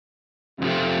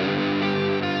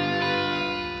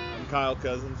Kyle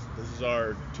Cousins. This is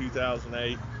our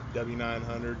 2008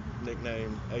 W900,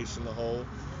 nicknamed Ace in the Hole.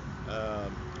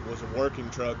 Was a working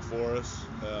truck for us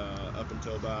up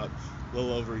until about a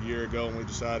little over a year ago, and we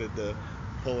decided to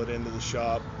pull it into the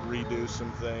shop, redo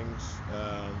some things.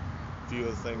 A few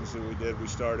of the things that we did, we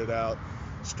started out,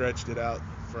 stretched it out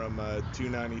from a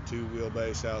 292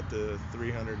 wheelbase out to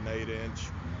 308 inch,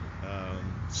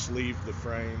 sleeved the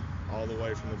frame all the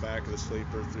way from the back of the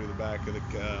sleeper through the back of the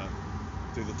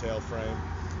through the tail frame.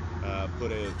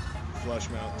 Put a flush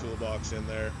mount toolbox in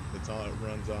there. It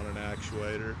runs on an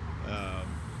actuator.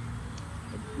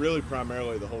 Really,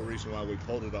 primarily, the whole reason why we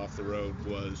pulled it off the road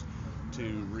was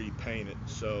to repaint it.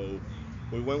 So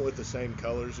we went with the same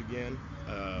colors again: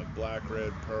 black,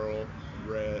 red, pearl,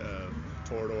 red,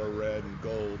 Torador red, and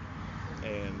gold.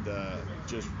 And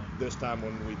just this time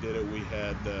when we did it, we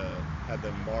had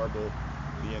them marble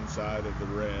the inside of the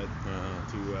red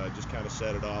to just kind of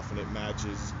set it off, and it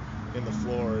matches in the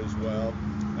floor as well.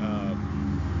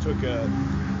 Took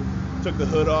the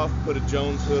hood off, put a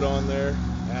Jones hood on there,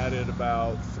 added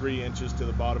about 3 inches to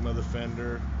the bottom of the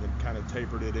fender, then kind of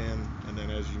tapered it in, and then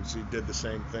as you can see, did the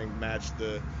same thing, matched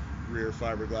the rear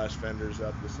fiberglass fenders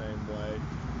up the same way.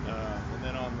 And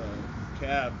then on the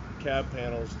cab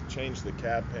panels, changed the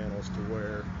cab panels to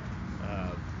where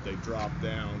they drop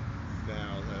down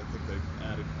now. I think they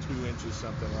added 2 inches,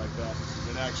 something like that.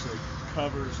 It actually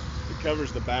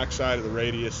covers the back side of the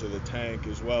radius of the tank,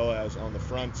 as well as on the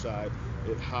front side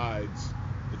it hides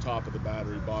the top of the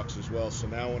battery box as well. So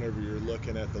now whenever you're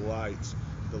looking at the lights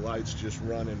just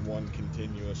run in one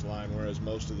continuous line, whereas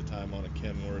most of the time on a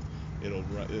Kenworth it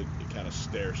kind of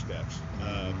stair steps.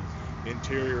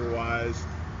 Interior wise,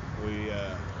 we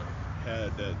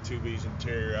had 2B's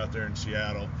Interior out there in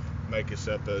Seattle make us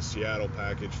up a Seattle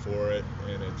package for it,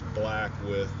 and it's black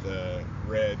with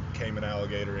red Cayman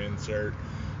alligator insert.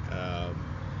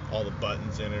 All the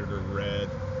buttons in it are red.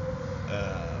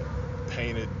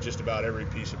 Painted just about every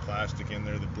piece of plastic in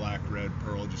there, the black, red,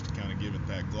 pearl, just to kind of give it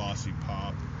that glossy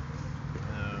pop.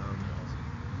 And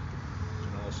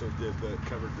also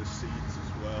covered the seats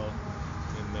as well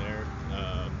in there.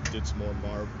 Did some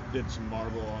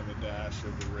marble on the dash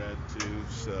of the red too.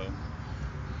 So,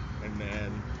 and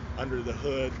then under the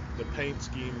hood, the paint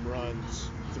scheme runs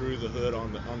through the hood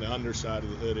on the underside of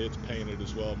the hood. It's painted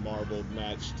as well, marbled,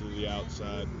 matched to the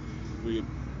outside. We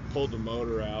pulled the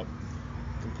motor out,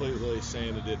 completely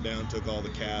sanded it down, took all the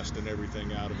cast and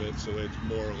everything out of it, so it's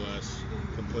more or less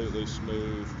completely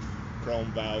smooth.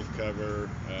 Chrome valve cover,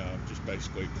 just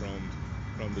basically chromed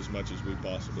as much as we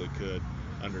possibly could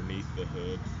underneath the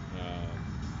hood.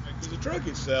 The truck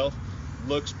itself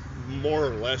looks more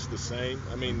or less the same.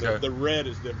 I mean, the red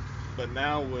is different, but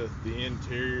now with the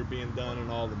interior being done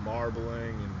and all the marbling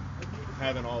and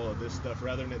having all of this stuff,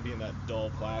 rather than it being that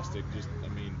dull plastic,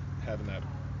 having that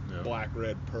black,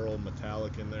 red, pearl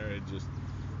metallic in there, it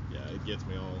gets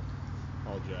me all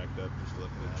jacked up just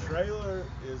looking at it. The trailer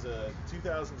is a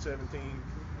 2017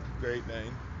 Great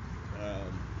Dane.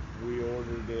 We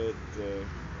ordered it.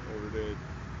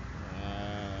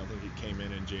 I think it came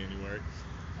in January.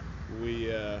 We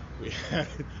had,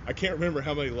 I can't remember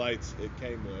how many lights it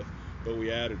came with, but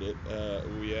we added it. I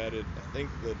think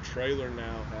the trailer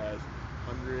now has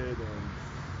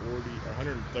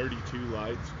 132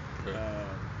 lights. Okay.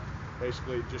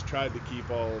 Basically just tried to keep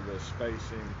all of the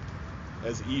spacing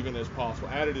as even as possible.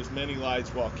 Added as many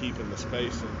lights while keeping the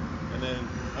spacing. And then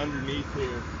underneath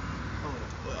here,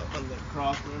 on the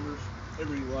cross members,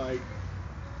 every light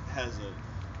has a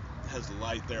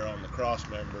light there on the cross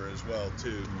member as well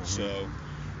too. Mm-hmm. So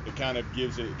it kind of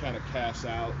casts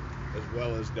out as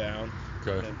well as down.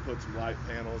 Okay. And put some light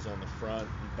panels on the front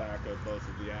and back of both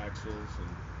of the axles,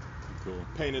 and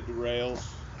painted the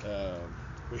rails.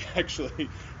 We actually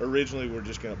originally were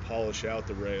just going to polish out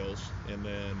the rails, and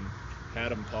then had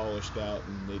them polished out,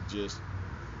 and it just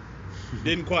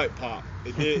didn't quite pop.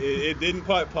 It didn't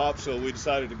quite pop, so we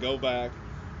decided to go back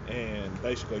and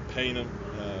basically paint them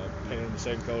the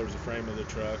same color as the frame of the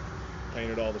truck.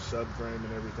 Painted all the subframe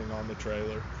and everything on the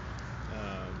trailer.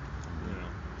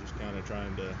 Just kind of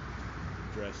trying to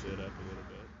dress it up a little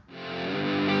bit.